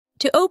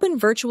To open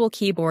Virtual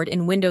Keyboard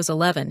in Windows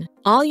 11,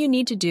 all you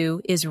need to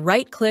do is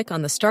right-click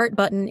on the Start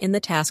button in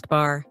the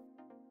taskbar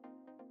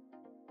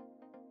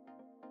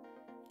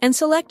and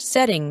select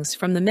Settings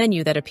from the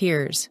menu that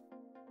appears.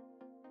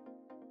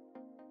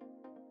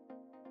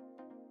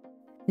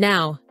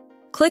 Now,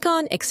 click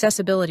on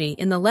Accessibility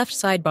in the left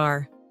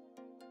sidebar.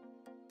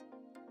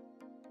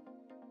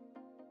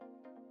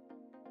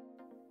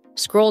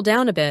 Scroll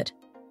down a bit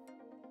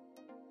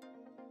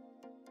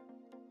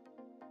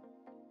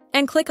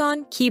and click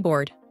on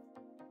Keyboard.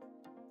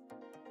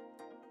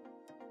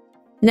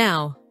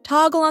 Now,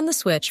 toggle on the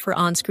switch for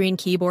on-screen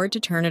keyboard to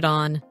turn it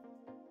on.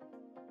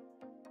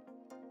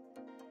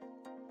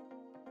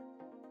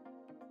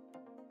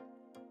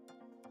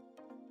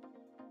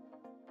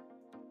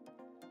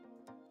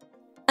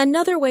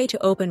 Another way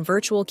to open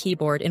Virtual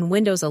Keyboard in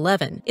Windows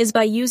 11 is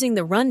by using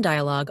the Run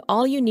dialog.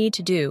 All you need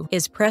to do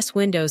is press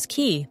Windows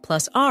key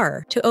plus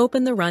R to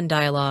open the Run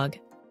dialog.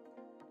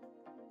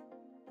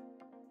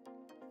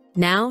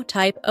 Now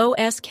type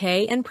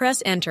OSK and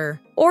press Enter,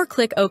 or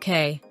click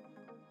OK.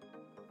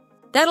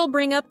 That'll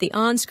bring up the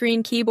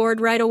on-screen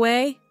keyboard right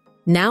away.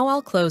 Now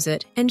I'll close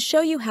it and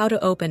show you how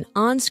to open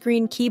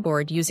on-screen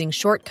keyboard using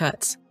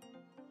shortcuts.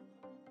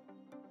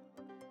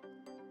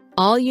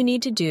 All you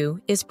need to do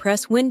is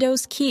press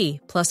Windows key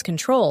plus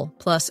Control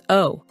plus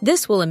O.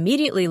 This will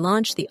immediately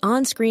launch the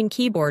on-screen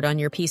keyboard on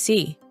your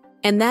PC.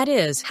 And that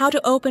is how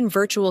to open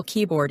Virtual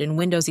Keyboard in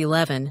Windows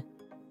 11.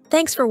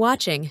 Thanks for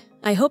watching.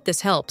 I hope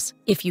this helps.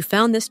 If you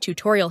found this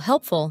tutorial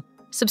helpful,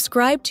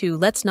 subscribe to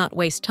Let's Not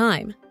Waste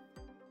Time